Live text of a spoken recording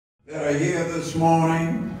that are here this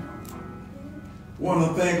morning. I want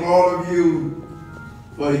to thank all of you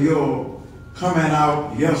for your coming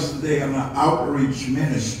out yesterday on the outreach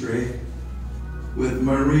ministry with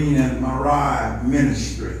Marine and Mariah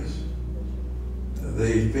Ministries.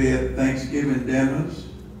 They fed Thanksgiving dinners,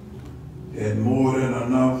 had more than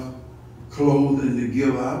enough clothing to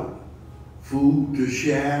give out, food to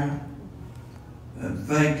share, and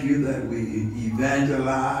thank you that we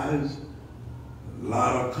evangelized. A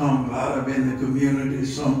lot of in the community,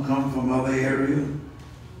 some come from other areas.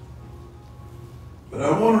 But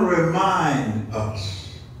I want to remind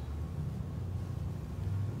us,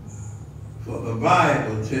 for the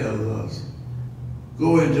Bible tells us,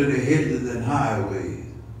 go into the hedges and highways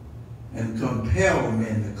and compel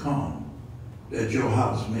men to come, that your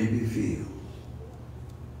house may be filled.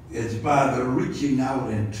 It's by the reaching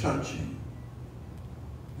out and touching.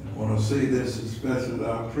 And I want to say this, especially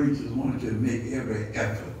to our preachers, want to make every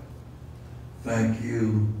effort. Thank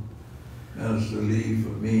you, Minister Lee, for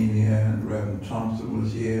being here, and Reverend Thompson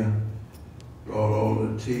was here, brought all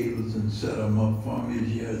the tables and set them up for me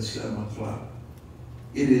here at 7 o'clock.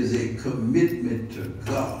 It is a commitment to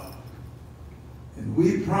God. And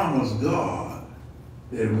we promised God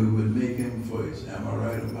that we would make him first. Am I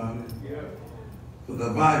right about it? Yeah. For the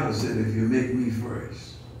Bible said, if you make me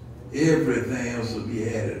first, everything else will be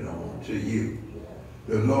added on to you.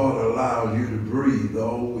 The Lord allows you to breathe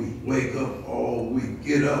all week, wake up all week,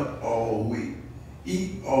 get up all week,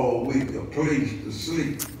 eat all week, a place to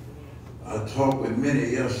sleep. I talked with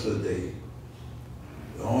many yesterday.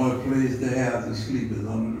 The only place they have to sleep is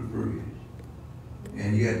under the bridge.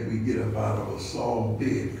 And yet we get up out of a soft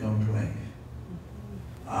bed complaining.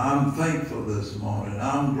 I'm thankful this morning.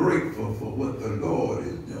 I'm grateful for what the Lord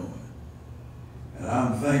is doing. And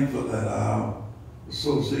I'm thankful that our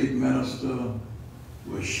associate minister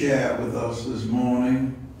will share with us this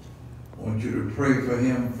morning. I want you to pray for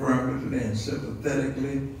him fervently and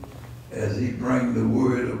sympathetically as he brings the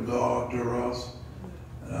word of God to us.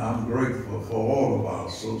 And I'm grateful for all of our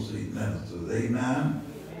associate ministers. Amen.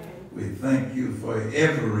 We thank you for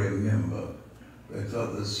every member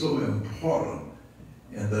because it's so important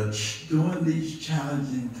during these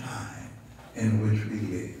challenging times in which we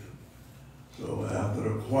live. So after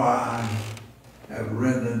the choir have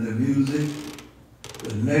rendered the music,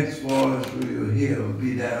 the next voice we will hear will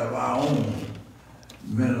be that of our own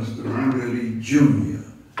Minister Rudy Lee Jr.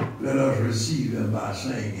 Let us receive him by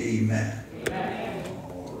saying amen. Amen.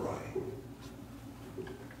 All right.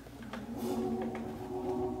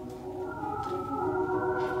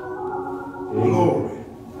 Glory.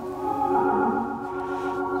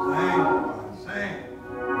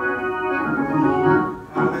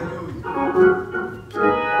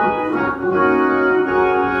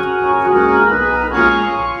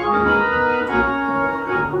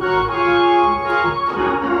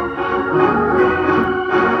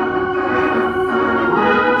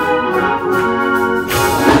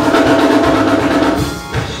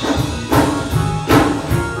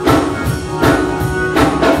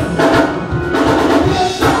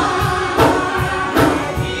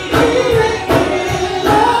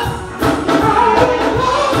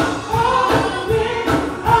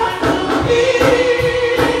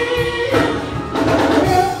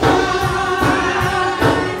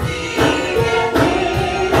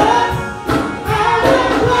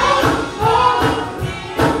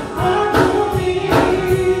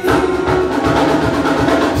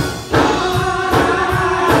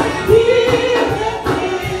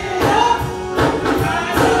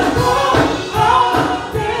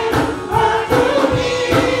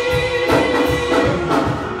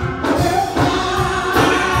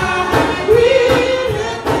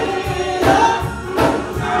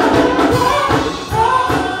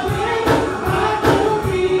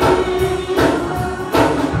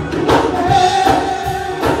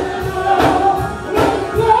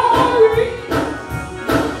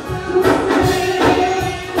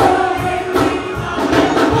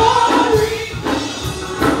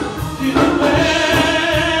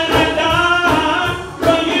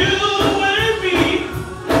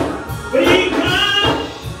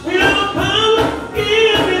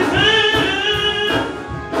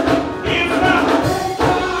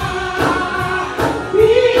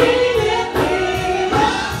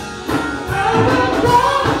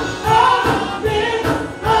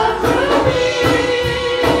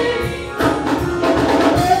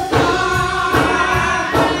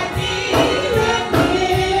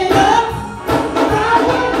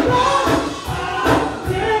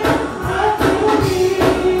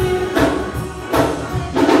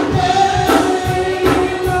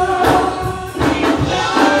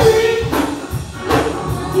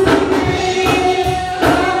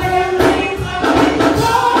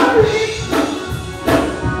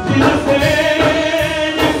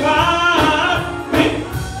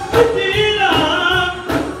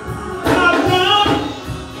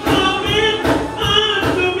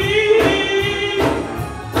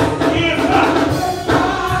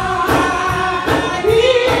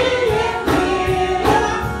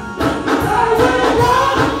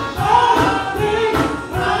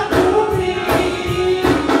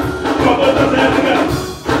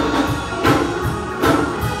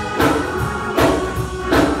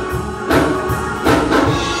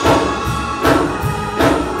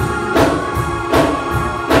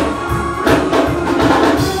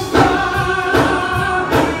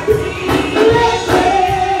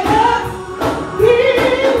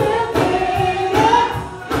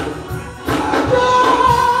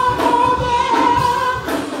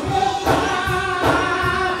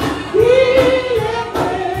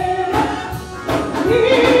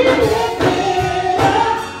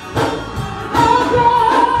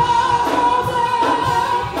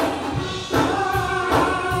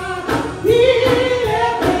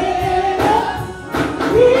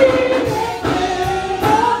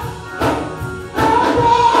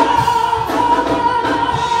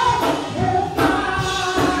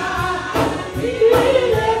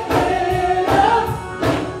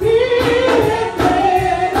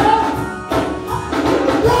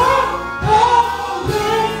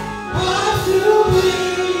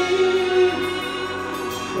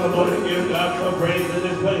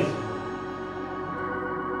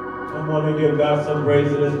 give God some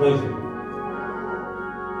praise in this place?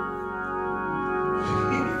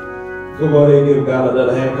 Come on and give God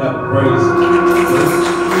another hand clap of praise.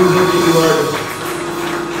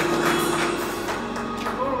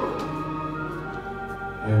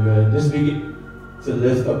 Amen. Just begin to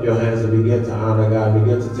lift up your hands and begin to honor God.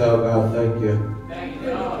 Begin to tell God, thank you.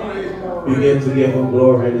 Begin to give him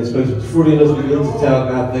glory in this place. With fruitiness, begin to tell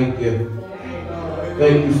God, thank you.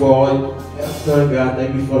 Thank you for all you have done, God.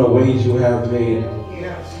 Thank you for the ways you have made.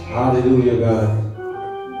 Hallelujah, God.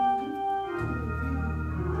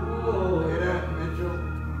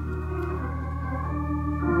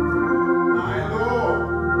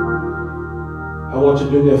 I want you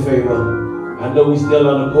to do me a favor. I know we still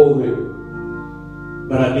under COVID,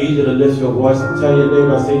 but I need you to lift your voice and tell your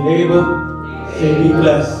neighbor, say, neighbor, say, be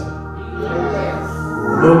blessed.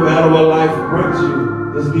 No matter what life brings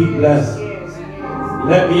you, just be blessed.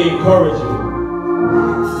 Let me encourage you.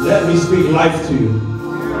 Let me speak life to you.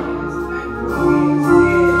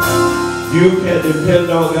 You can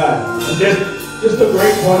depend on God. And just a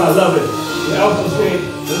great point, I love it. He also said,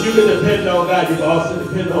 when you can depend on God, you can also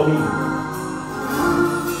depend on me.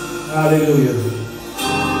 Hallelujah.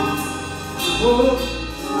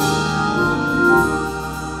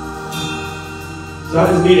 So I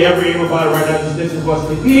just need every everybody right now just listen to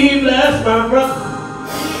us. Be blessed, my brother.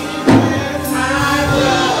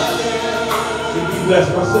 Be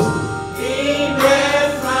blessed, my sister. Be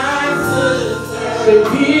blessed, my sister. Say,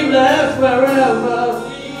 be blessed forever.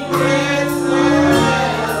 Be blessed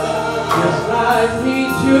forever. Just like me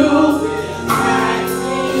too.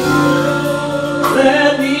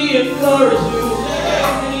 Let me encourage you.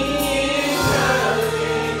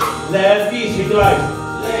 Let me speak life.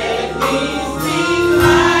 Let me speak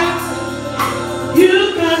life. You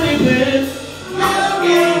can depend.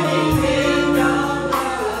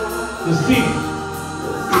 To see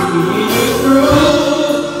you through.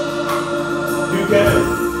 You can depend.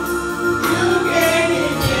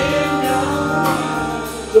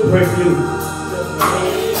 To pray for you.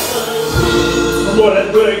 Come on, let's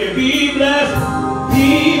do it again. Be blessed. Be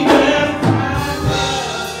blessed.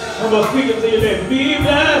 Come on, speak it to your name. Be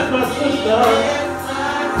blessed, my sister.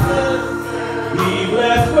 Be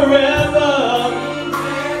blessed forever.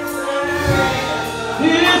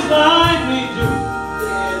 This life needs you.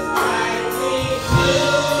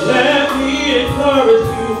 Let me encourage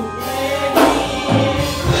you.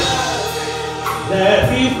 Let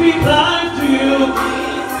me speak life to you.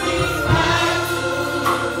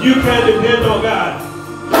 You can depend on God.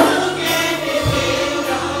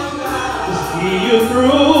 See you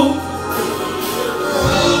through.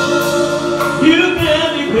 You can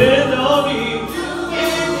depend on me.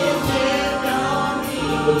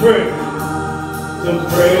 To pray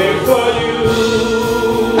for you.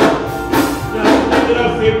 Now lift it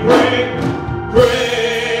up, say pray,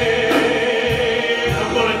 pray. I'm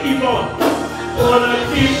gonna keep on. Gonna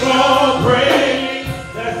keep on praying.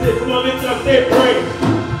 That's it. Come on, lift it up, say pray,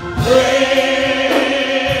 pray.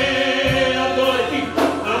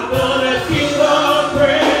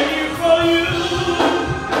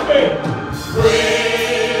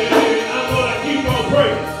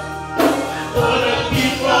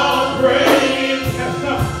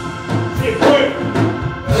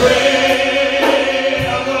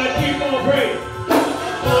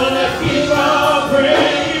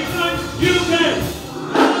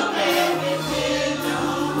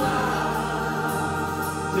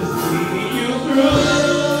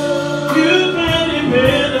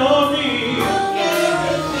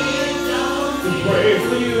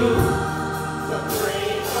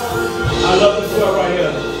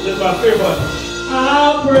 My favorite.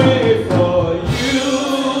 I'll pray for you.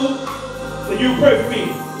 So you pray for me. You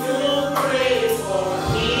pray for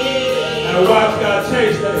me. And watch God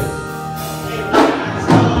change things.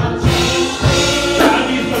 I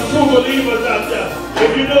need some true believers out there.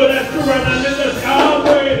 If you know that's true right now, then let's I'll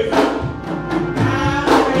pray for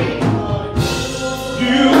you.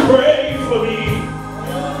 You pray for me.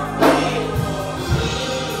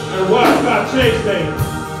 And watch God change things.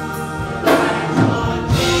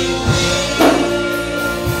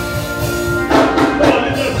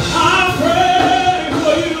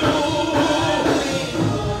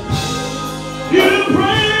 You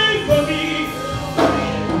pray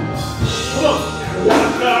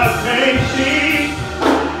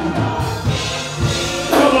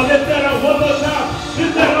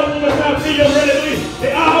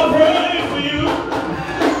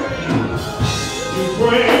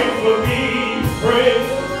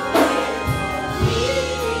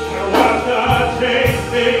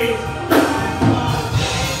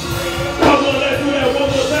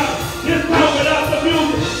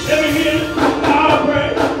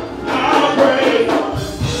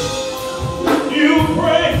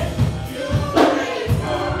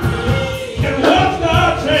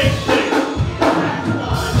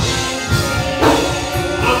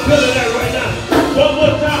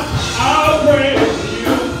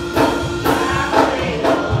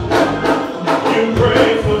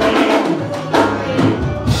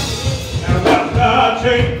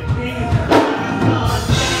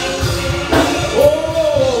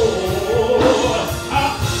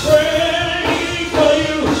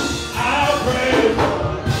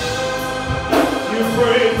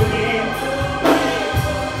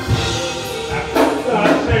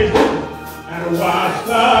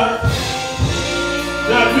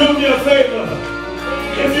do me a favor.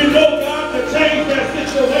 If you know God to change that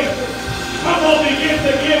situation, I'm going to begin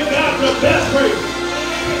to give God the best praise.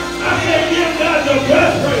 I said give God the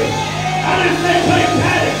best praise. I didn't say play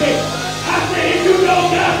patty cake. I said if you know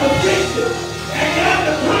God to fix it and God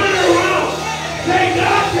to turn it around, say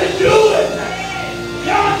God can do it.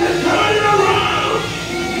 God can turn it around.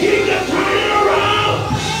 He can turn it around.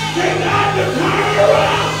 Say God can turn it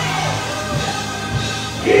around.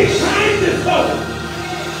 He changed it for me.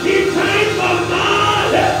 He changed my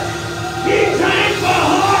mind. He changed my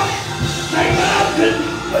heart. Say God can do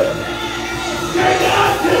it. Say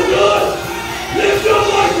God can do it. Lift your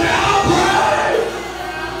voice and I'll pray.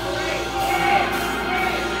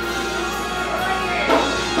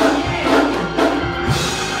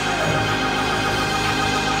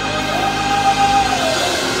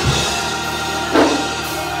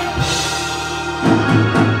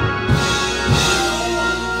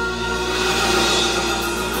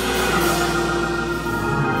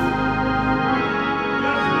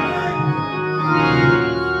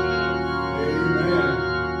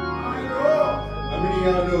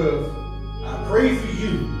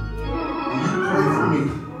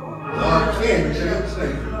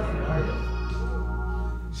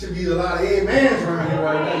 Should be a lot of amens around here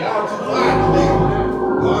right now. Y'all too quiet today.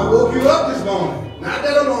 God woke you up this morning. Not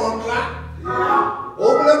that alarm clock.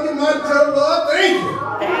 Open up your mouth and tell the Lord, thank you.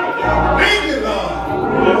 Thank you, Lord.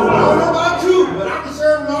 I don't know about you, but I can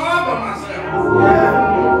serve God by myself.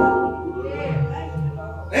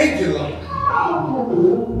 Thank you, Lord.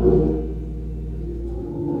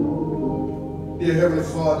 Dear Heavenly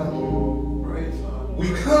Father, we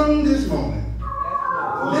come this morning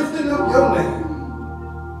lifting up your name.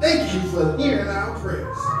 Thank you for hearing our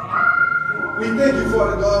prayers. We thank you,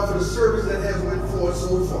 Father God, for the service that has went forth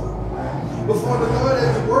so far. But Father God,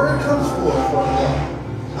 as the word comes forth, Father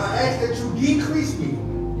God, I ask that you decrease me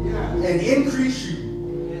and increase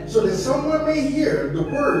you, so that someone may hear the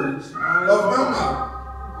words of my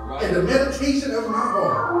mouth and the meditation of my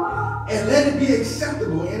heart, and let it be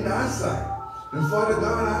acceptable in thy sight. And Father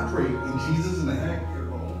God, I pray in Jesus' name.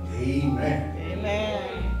 Amen. Amen.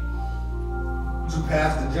 To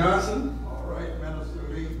Pastor Johnson,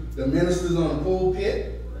 the ministers on the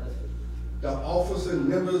pulpit, the officers and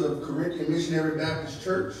members of Corinthian Missionary Baptist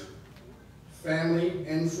Church, family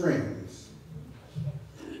and friends.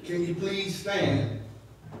 Can you please stand?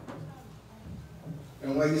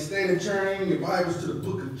 And while you're standing, turn your Bibles to the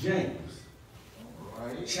book of James,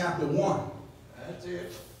 chapter 1. That's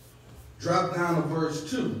it. Drop down to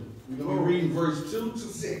verse 2. We're going to be reading verse 2 to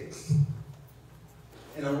 6.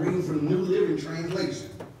 And I'm reading from the New Living Translation.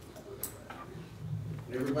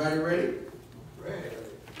 Everybody ready? Ready.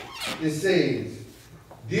 It says,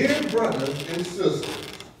 dear brothers and sisters,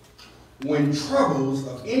 when troubles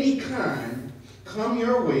of any kind come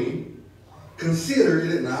your way, consider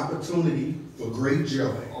it an opportunity for great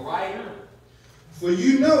joy. All right. For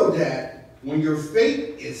you know that when your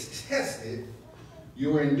faith is tested,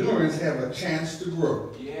 your endurance have a chance to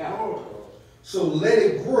grow. Yeah. So let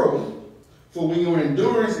it grow, for when your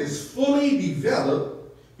endurance is fully developed,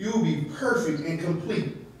 you will be perfect and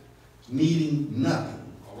complete, needing nothing.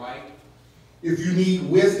 All right. If you need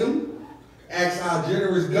wisdom, ask our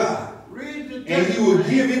generous God, Read the and he will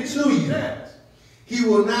give it to you. He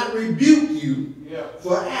will not rebuke you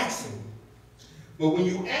for asking. But when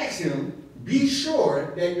you ask him, be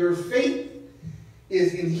sure that your faith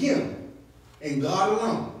is in him and God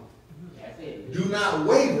alone. Do not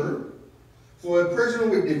waver, for a person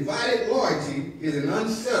with divided loyalty is an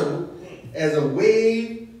unsettled as a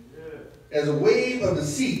wave of the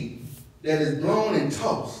sea that is blown and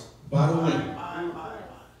tossed by the wind.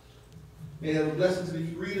 May have a blessing to the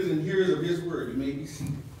readers and hearers of his word. You may be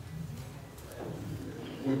seated.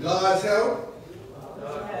 With God's help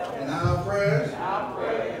and our prayers,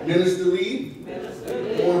 Minister Lee,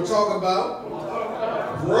 I want to talk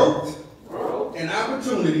about growth and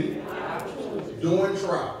opportunity during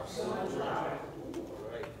trials.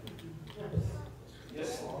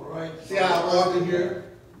 All right. See our author here,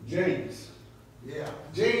 James. Yeah.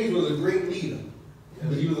 James was a great leader,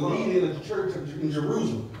 but he was a leader in the church in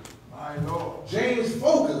Jerusalem. I know. James'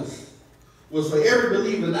 focus was for every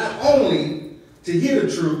believer not only to hear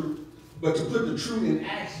the truth, but to put the truth in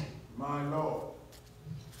action. My Lord.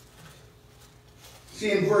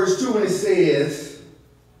 See in verse 2 when it says,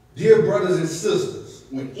 dear brothers and sisters,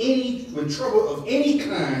 when trouble of any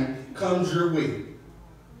kind comes your way,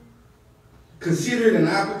 consider it an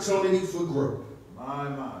opportunity for growth.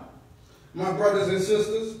 My brothers and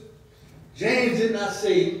sisters, James did not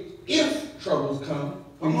say if troubles come,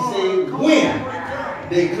 but he said when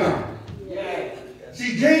they come.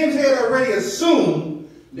 See, James had already assumed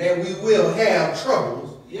that we will have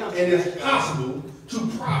troubles, and it's possible to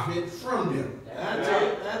profit from them.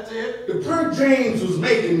 That's it. The point James was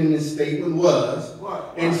making in this statement was,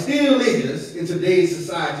 and still is in today's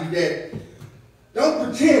society, that don't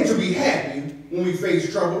pretend to be happy when we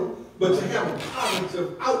face trouble, but to have a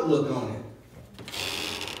positive outlook on it.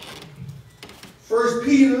 1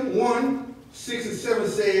 Peter 1, 6 and 7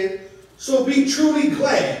 says, so be truly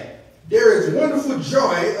glad. There is wonderful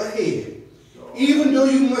joy ahead. Even though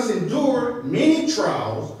you must endure many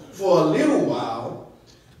trials for a little while,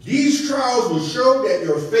 these trials will show that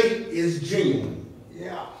your faith is genuine.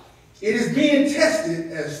 Yeah. It is being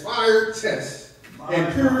tested as fire tests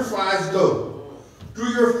and purifies gold.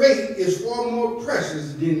 Through your faith is far more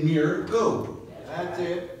precious than mere gold. That's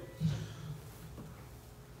it.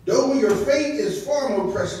 Though when your faith is far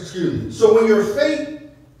more precious, so when your faith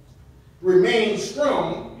remains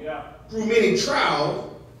strong through many trials,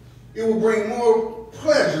 it will bring more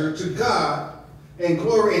pleasure to God and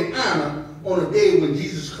glory and honor on the day when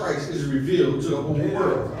Jesus Christ is revealed to the whole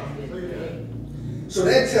world. So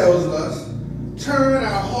that tells us, turn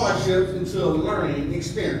our hardships into a learning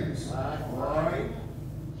experience.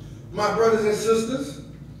 My brothers and sisters,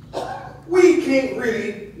 we can't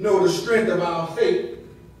really know the strength of our faith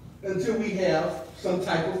until we have some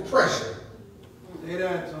type of pressure. Say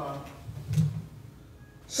that, son.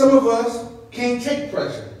 Some of us can't take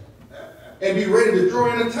pressure and be ready to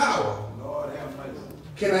throw in a towel. Lord have mercy.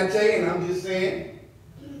 Can I tell you, and I'm just saying,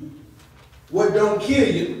 what don't kill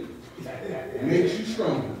you makes you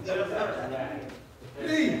stronger.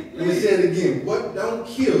 Let me say it again. What don't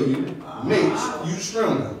kill you makes you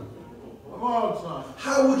stronger. Come on, son.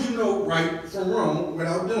 How would you know right from wrong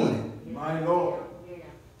without doing it? My Lord.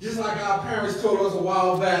 Just like our parents told us a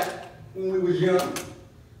while back when we was young,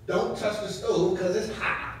 don't touch the stove because it's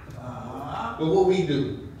hot. But what we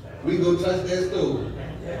do, we go touch that stove.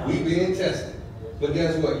 We being tested. But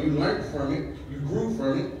guess what? You learned from it. You grew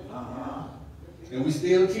from it. And we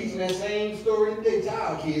still teaching that same story today to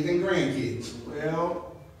our kids and grandkids.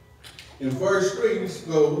 Well, in verse 3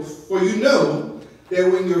 goes, for you know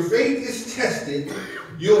that when your faith is tested,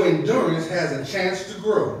 your endurance has a chance to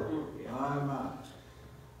grow.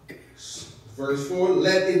 Verse 4,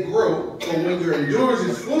 let it grow, for when your endurance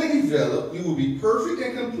is fully developed, you will be perfect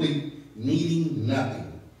and complete, needing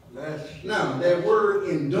nothing. Now, that word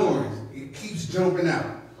endurance, it keeps jumping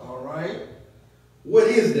out. All right. What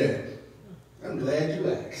is that? I'm glad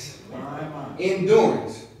you asked.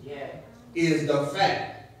 Endurance is the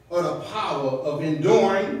fact or the power of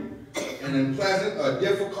enduring an unpleasant or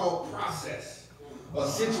difficult process or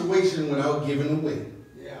situation without giving away.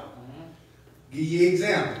 Give you an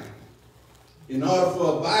example. In order for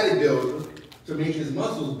a bodybuilder to make his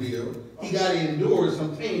muscles build, he got to endure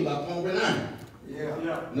some pain by pumping iron.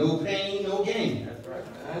 No pain, no gain.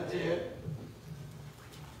 That's it.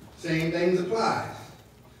 Same things applies.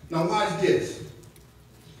 Now watch this.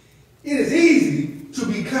 It is easy to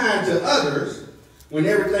be kind to others when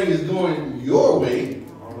everything is going your way.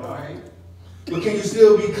 All right. But can you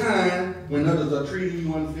still be kind when others are treating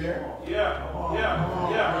you unfair?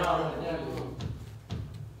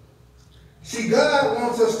 See, God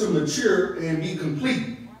wants us to mature and be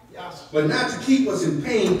complete, but not to keep us in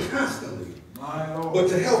pain constantly, but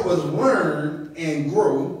to help us learn and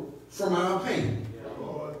grow from our pain.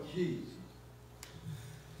 Lord Jesus.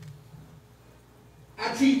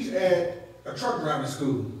 I teach at a truck driving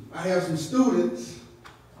school. I have some students,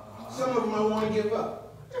 some of them I want to give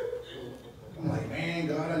up. I'm like, man,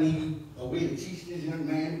 God, I need a way to teach this young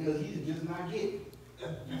man because he's just not getting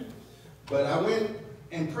it. But I went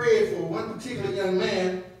and prayed for one particular young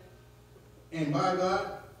man, and by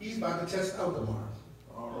God, he's about to test out tomorrow.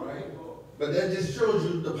 All right. But that just shows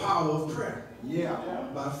you the power of prayer.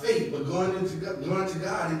 By faith, but going to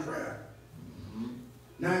God in prayer.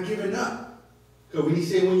 Not giving up. Because when he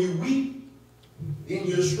said, when you weak, then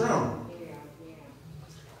you're strong.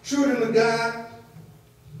 Children of God,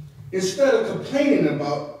 instead of complaining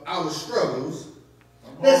about our struggles,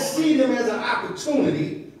 let's see them as an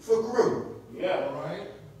opportunity for growth. All right.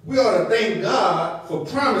 We ought to thank God for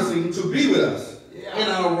promising to be with us in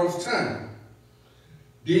our rough time.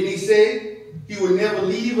 Didn't he say he would never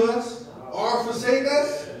leave us or forsake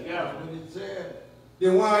us? That's what he said.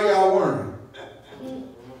 Then why are y'all worrying?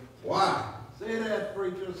 Why? Say that,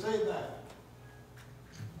 preacher. Say that.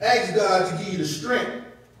 Ask God to give you the strength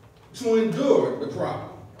to endure the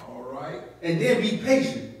problem. All right. And then be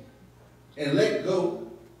patient and let go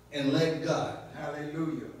and let God.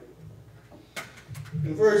 Hallelujah.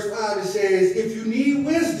 In verse 5 it says, if you need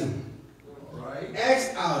wisdom,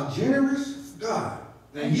 ask our generous God,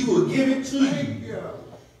 and he will give it to you.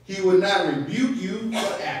 He will not rebuke you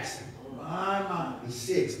for asking. And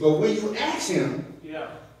 6, but when you ask him,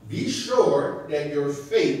 be sure that your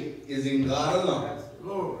faith is in God alone.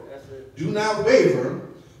 Do not waver,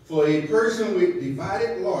 for a person with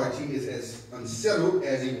divided loyalty is as unsettled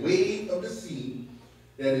as a wave of the sea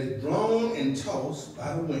that is blown and tossed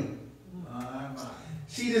by the wind.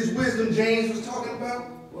 See this wisdom James was talking about?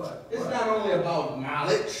 It's not only about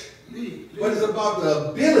knowledge, but it's about the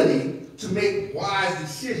ability to make wise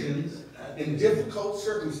decisions in difficult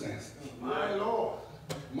circumstances. My Lord.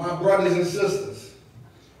 My brothers and sisters,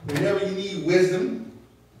 whenever you need wisdom,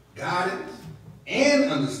 guidance, and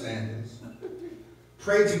understanding,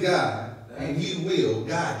 pray to God, and he will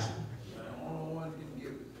guide you. The only one can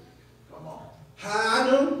give it. Come on. How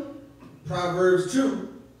I know? Proverbs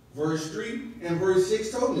 2, verse 3 and verse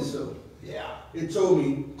 6 told me so. Yeah. It told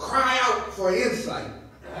me, cry out for insight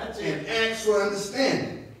That's and it. ask for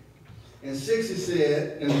understanding. And 6 it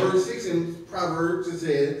said, in verse 6 in Proverbs it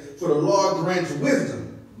said, for the Lord grants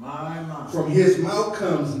wisdom. My. From his mouth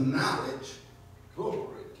comes knowledge Glory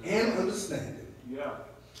to and understanding. Yeah.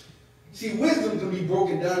 See, wisdom can be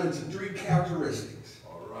broken down into 3 characteristics.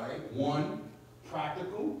 All right. 1,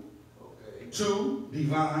 practical. Okay. 2,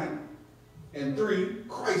 divine. And 3,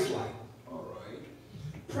 Christ-like. All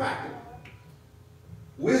right. Practical.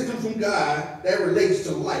 Wisdom from God that relates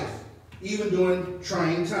to life, even during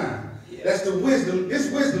trying times. Yeah. That's the wisdom.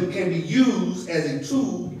 This wisdom can be used as a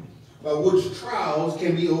tool by which trials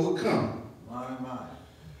can be overcome. My.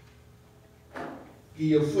 Give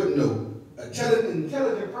you a footnote. An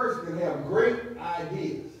intelligent person can have great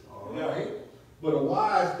ideas. All right. But a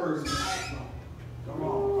wise person acts on them. Come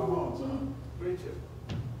on, son. Preach it.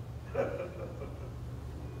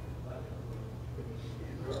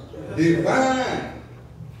 Divine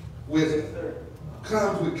wisdom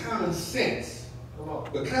comes with common sense.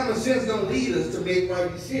 But common sense don't lead us to make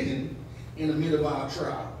right decisions in the middle of our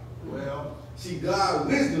trial. Well, See, God's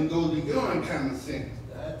wisdom goes beyond common sense.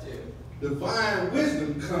 that's it. Divine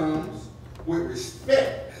wisdom comes with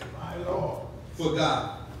respect My Lord. for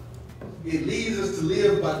God. It leads us to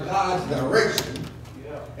live by God's direction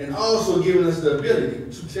Yeah. and also giving us the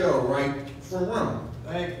ability to tell right from wrong.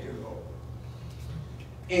 Thank you, Lord.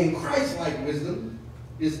 And Christ-like wisdom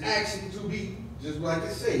is actually to be, just like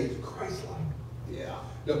it says, Christ-like. Yeah.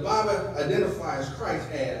 The Bible identifies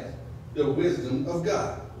Christ as the wisdom of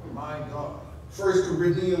God. My God. 1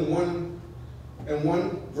 Corinthians 1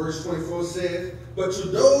 verse 24 says, but to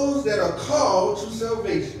those that are called to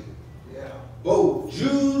salvation, Yeah. both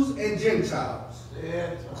Jews and Gentiles,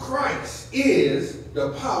 Said Christ is the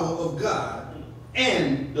power of God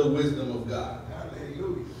and the wisdom of God.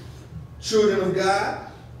 hallelujah. Children of God,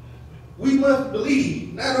 we must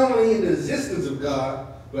believe not only in the existence of God,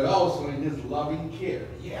 but also in his loving care.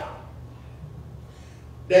 Yeah.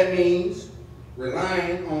 That means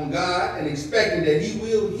relying on God and expecting that he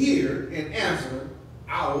will hear and answer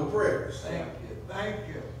our prayers. Thank you. Thank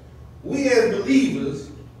you. We as believers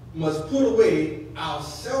must put away our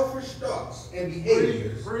selfish thoughts and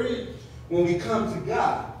behaviors Free. when we come to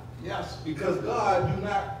God, Yes. because God do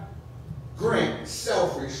not grant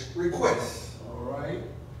selfish requests. All right.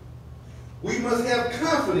 We must have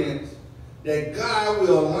confidence that God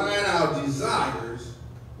will align our desires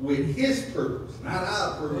with his purpose, not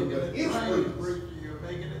our purpose, Making but it his plain, purpose. preacher. You're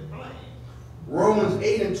making it plain. Romans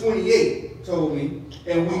 8 and 28 told me,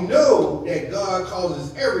 and we know that God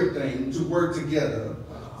causes everything to work together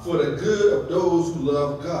for the good of those who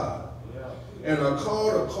love God and are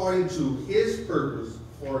called according to his purpose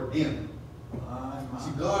for them. My. See,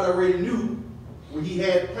 God already knew what he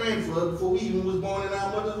had planned for us before we even was born in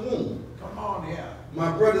our mother's womb. Come on here.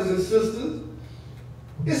 My brothers and sisters,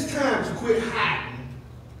 it's time to quit hiding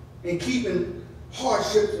and keeping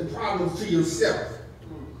hardships and problems to yourself.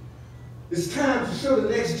 It's time to show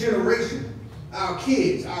the next generation, our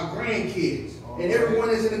kids, our grandkids, and everyone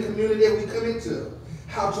that's in the community that we come into,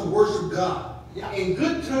 how to worship God in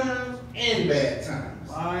good times and bad times.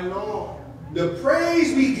 My Lord. The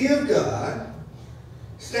praise we give God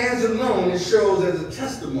stands alone and shows as a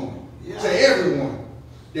testimony to everyone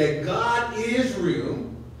that God is real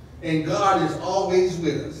and God is always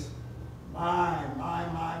with us. My.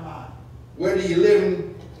 Whether you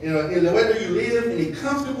live in a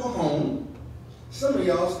comfortable home, some of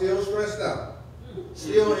y'all still stressed out,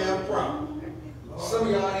 still have problems. Some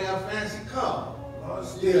of y'all have fancy cars,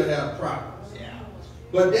 still have problems. Yeah.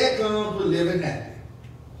 But that comes with living happy.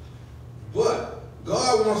 But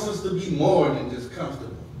God wants us to be more than just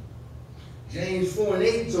comfortable. James 4 and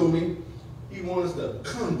 8 told me he wants us to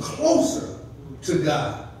come closer to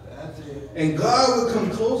God. That's it. And God will come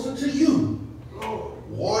closer to you Lord.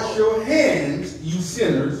 Wash your hands, you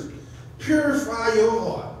sinners. Purify your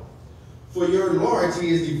heart. For your loyalty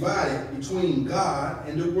is divided between God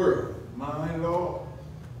and the world. My Lord.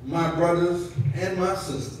 My brothers and my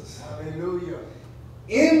sisters. Hallelujah.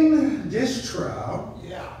 In this trial,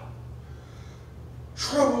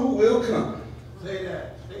 trouble will come. Say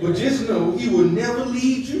that. But just know he will never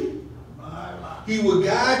lead you. He will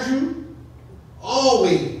guide you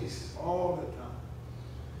always. All the time.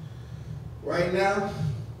 Right now,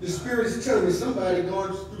 the Spirit is telling me somebody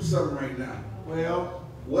going through something right now. Well,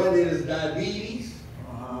 What is diabetes,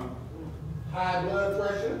 uh-huh. high blood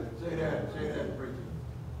pressure, Say that, preacher.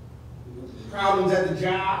 problems at the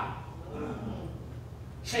job,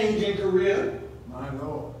 changing career. My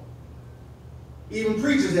Lord. Even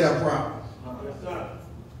preachers have problems. Yes, sir.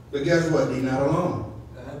 But guess what? They're not alone.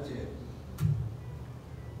 That's it.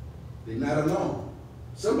 They're not alone.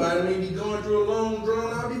 Somebody may be going through a long,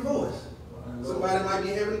 drawn-out divorce. Somebody might be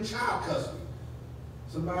having child custody.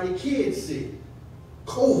 Somebody kid sick.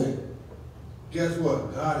 COVID. Guess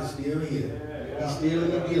what? God is still here. He's still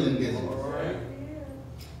in the healing business. Right.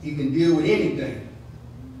 He can deal with anything.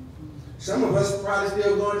 Some of us probably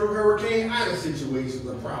still going through Hurricane Ida situations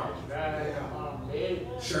or problems.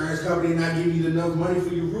 Insurance company not giving you enough money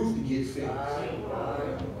for your roof to get fixed.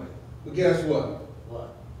 But guess what?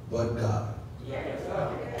 But God.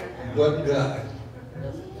 But God.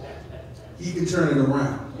 He can turn it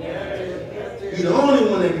around. He's the only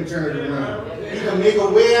one that can turn it around. He can make a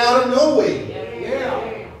way out of no way.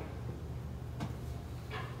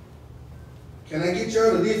 Can I get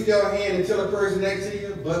y'all to lift your hand and tell the person next to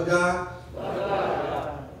you, but God?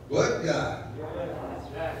 But God.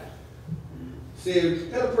 Say,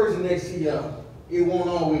 tell the person next to you, it won't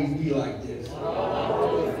always be like this.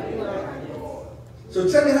 So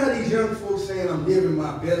tell me how these young folks saying I'm living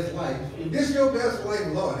my best life. If this is your best life,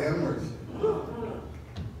 Lord, have mercy.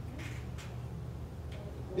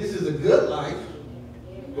 This is a good life,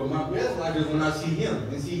 but my best life is when I see him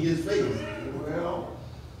and see his face. Well,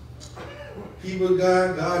 People of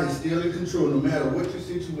God, God is still in control no matter what your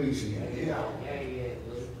situation is. yeah.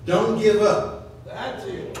 Don't give up. That's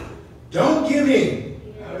it. Don't give in.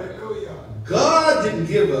 Hallelujah. God didn't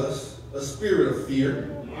give us a spirit of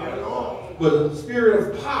fear, My Lord. but a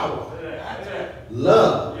spirit of power, That's it.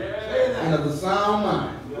 love, Say and that. of a sound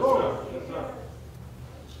mind. Lord.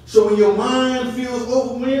 So when your mind feels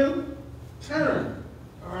overwhelmed, turn,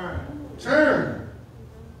 All right.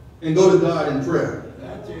 and go to God in prayer.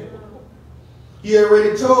 That's it. He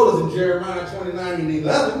already told us in Jeremiah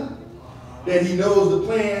 29:11 that he knows the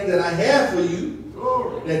plans that I have for you,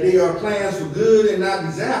 Glory. that they are plans for good and not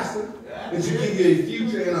disaster, and That's to it. give you a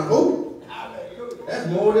future and a hope. Hallelujah. That's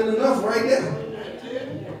more than enough right there. That's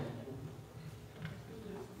it.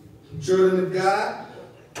 Children of God,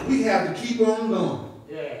 we have to keep on going.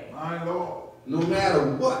 My Lord. No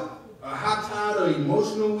matter what, or how tired or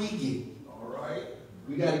emotional we get, All right.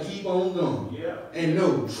 we got to keep on going. And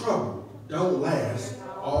no, trouble don't last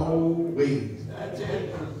always. That's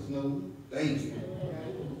it. No, thank you.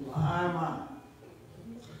 My.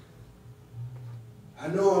 I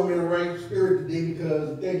know I'm in the right spirit today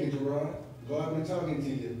because, thank you, Gerard. God been talking to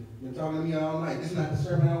you. Been talking to me all night. This is not the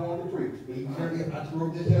sermon I wanted to preach, but he heard me. I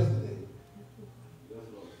wrote this yesterday.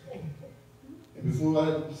 And before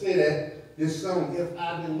I say that, this song, If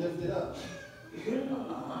I've Been Lifted Up. Was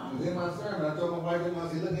in my sermon. I told my wife, I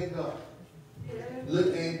said, look at God.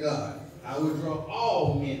 Look at God. I will draw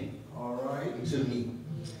all men All right. into me.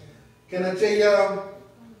 Can I tell y'all,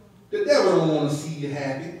 the devil don't want to see you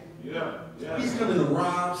happy. He's coming to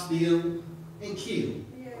rob, steal, and kill.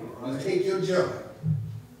 And take your joy.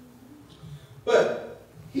 But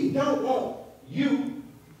he don't want you.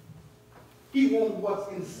 He wants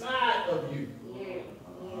what's inside of you.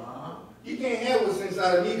 You can't have what's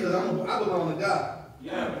inside of me because I belong to God.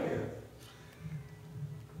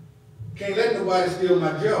 Can't let nobody steal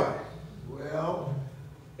my joy. Well,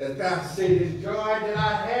 As Pastor said, this joy that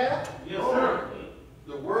I have,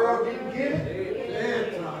 the world didn't give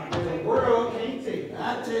it, and the world can't take it.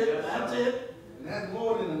 that's it. That's it. And that's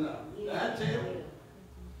more than enough. That's it.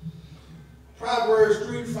 Proverbs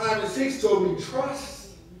 3:5-6 told me, trust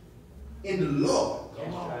in the Lord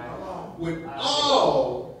Come on. with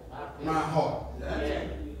all my heart. That's it.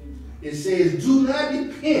 It says, do not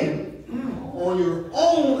depend on your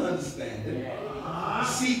own understanding.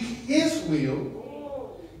 Seek his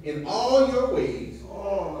will in all your ways,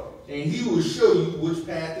 Oh, and he will show you which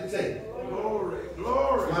path to take. glory.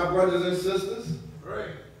 Glory. My brothers and sisters, Great.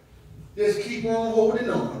 just keep on holding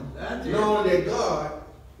on, That's it. knowing that God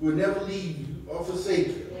will never leave you or forsake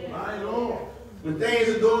you. My Lord. When things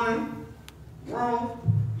are going wrong,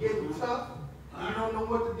 getting tough, You don't know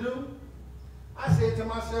what to do? I said to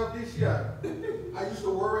myself this year, I used to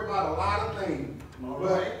worry about a lot of things.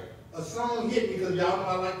 But a song hit me because y'all know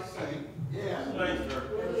I like to sing. Yeah. Thanks, sir.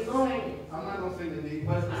 I'm not going to sing the need,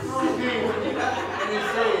 but the song came and it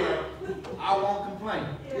said, I won't complain.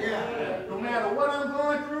 Yeah. No matter what I'm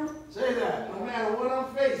going through, say that. No matter what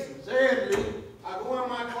I'm facing, say it, Lee. I go in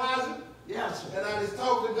my closet. Yes. And I just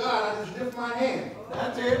talk to God. I just lift my hand.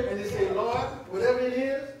 That's it. And just say, Lord, whatever it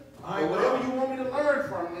is, or whatever you want me to learn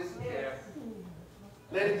from this,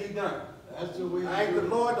 let it be done. That's the way. I ask the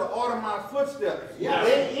Lord to order my footsteps. Yeah.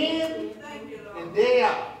 Day in and day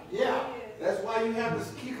out. Yeah. That's why you have to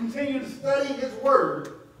continue to study His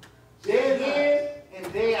Word. Day in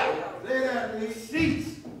and day out. Say that, please.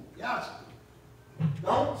 Cease. Yes.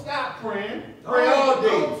 Don't stop praying. Pray all day.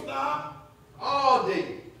 Don't stop. All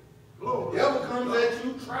day. The devil comes at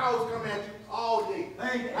you, trials come at you all day.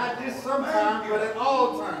 Not just sometimes, but at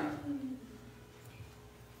all times.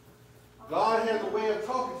 God has a way of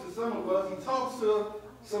talking to some of us. He talks to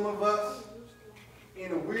some of us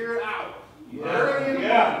in a weird hour. Early in the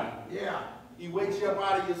morning. Yeah. He wakes you up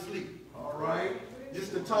out of your sleep. All right.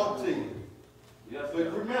 Just to talk to you. Yes.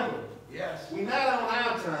 But remember, we're not on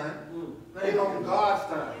our time. They're on God's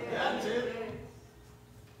time. That's it.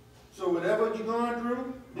 So whatever you're going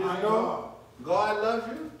through, just know God loves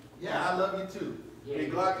you. Yeah, I love you too. May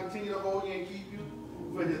God continue to hold you and keep you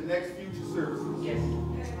for His next future services. Yes.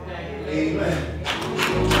 Amen.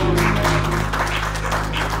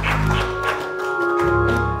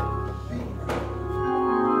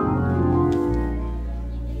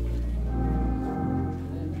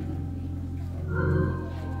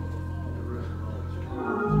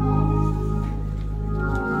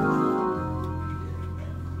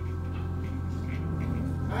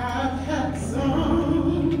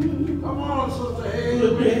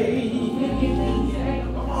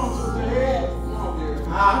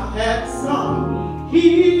 I've had some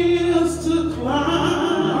hills to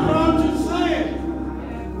climb. I'm just saying.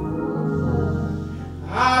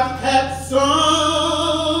 I've had some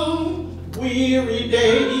weary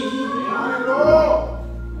days. I know.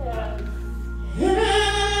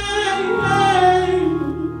 Hey,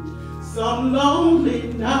 some lonely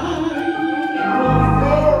nights.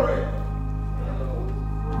 Glory.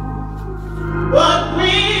 But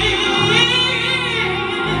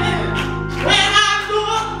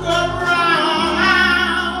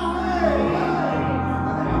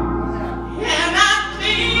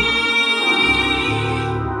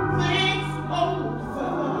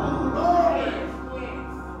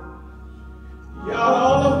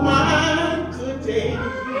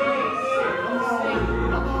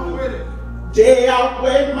they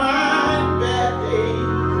outweigh my bad days.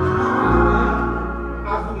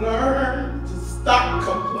 I've learned to stop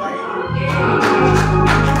complaining.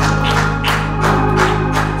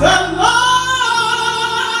 The Lord,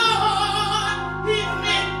 He's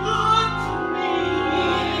been good to me.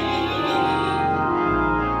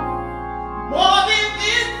 More than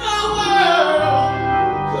this the world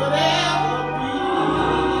could ever be.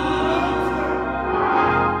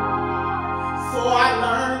 So I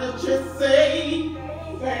learned to just say,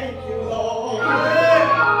 thank you, Lord.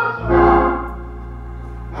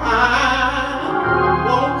 I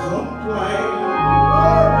won't complain.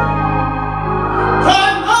 The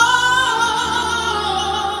Lord,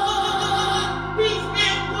 He's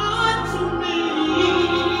been good to me.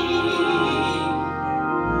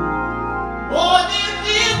 More than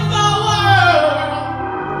this the world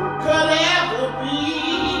could ever be.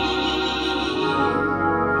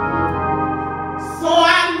 So I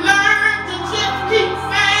learned to just keep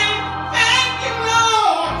saying, thank you,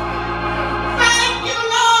 Lord. Thank you,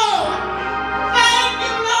 Lord. Thank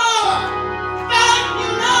you, Lord. Thank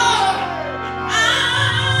you, Lord.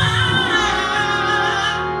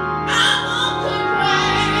 I won't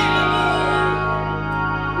complain.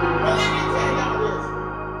 But let me tell y'all this.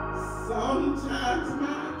 Sometimes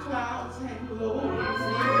my clouds hang low.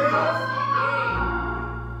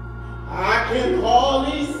 I can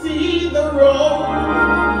hardly see the road.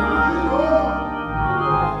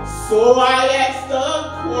 So I asked the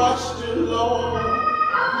question, Lord,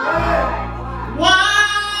 why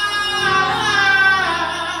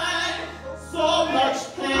so much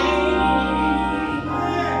pain?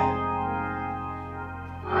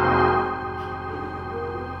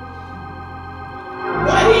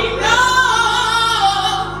 But He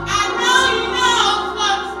knows, I know He knows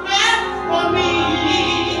what's best for me.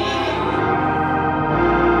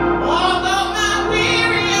 Although my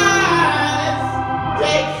weary eyes,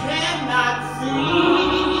 they cannot see.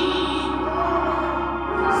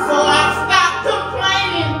 So I stopped complaining.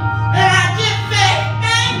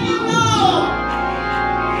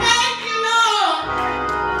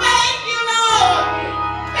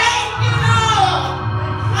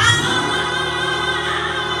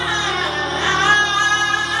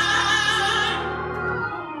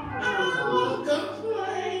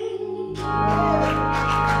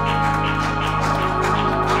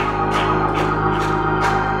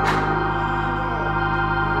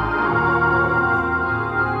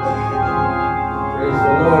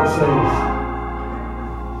 Lord says,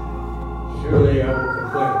 surely I will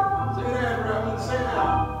complain. Say that, Reverend. Say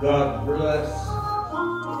that. God bless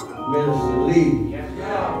Minister Lee.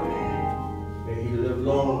 May he live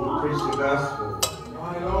long to preach the gospel.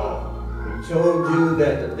 My Lord. He told you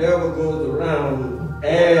that the devil goes around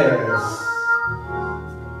as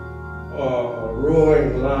a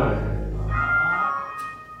roaring lion.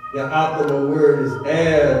 The optimal word is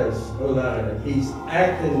as a lion. He's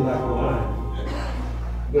acting like a lion.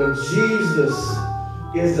 But Jesus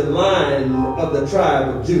is the Lion of the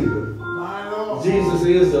tribe of Judah. My Lord. Jesus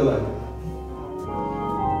is the Lion.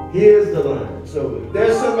 He is the Lion. So if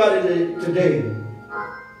there's somebody today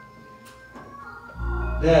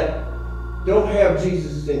that don't have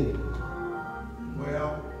Jesus in you,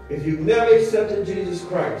 Well, if you've never accepted Jesus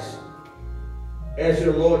Christ as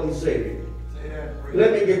your Lord and Savior, say that.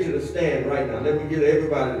 let me get you to stand right now. Let me get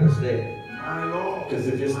everybody to stand. My Lord. Because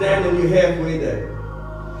if you're standing, you're halfway there.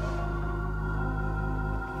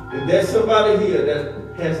 If there's somebody here that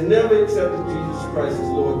has never accepted Jesus Christ as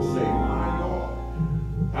Lord and Savior, My Lord.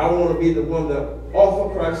 I want to be the one that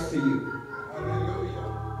offer Christ to you.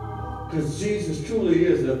 Hallelujah. Because Jesus truly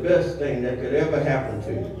is the best thing that could ever happen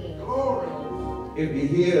to you. Glory. If you're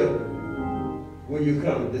here when you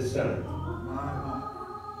come at this time. My.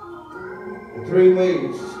 In 3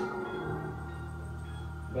 ways.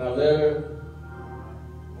 By letter,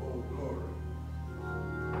 Oh, glory.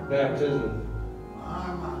 baptism,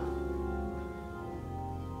 My.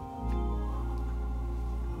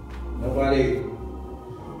 nobody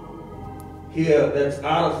here that's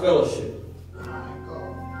out of fellowship. My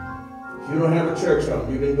God. If you don't have a church home,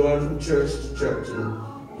 you've been going from church to church, and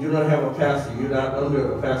you don't have a pastor, you're not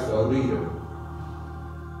under a pastor or leader.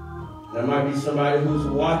 There might be somebody who's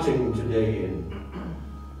watching today, and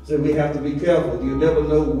so we have to be careful. You never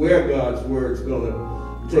know where God's word's going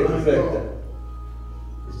to take effect at.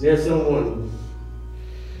 Is there someone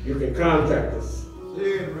you can contact us? Say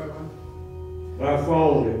it, Reverend. My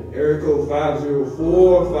phone, area code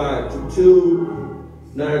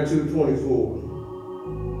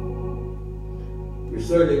 504-522-9224. We'd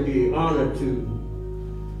certainly be honored to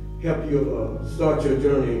help you start your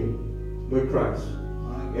journey with Christ.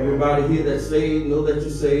 Everybody here that's saved, know that you're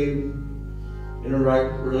saved, in a right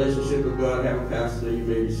relationship with God, have a pastor, you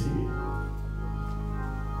may receive it.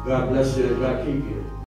 God bless you and God keep you.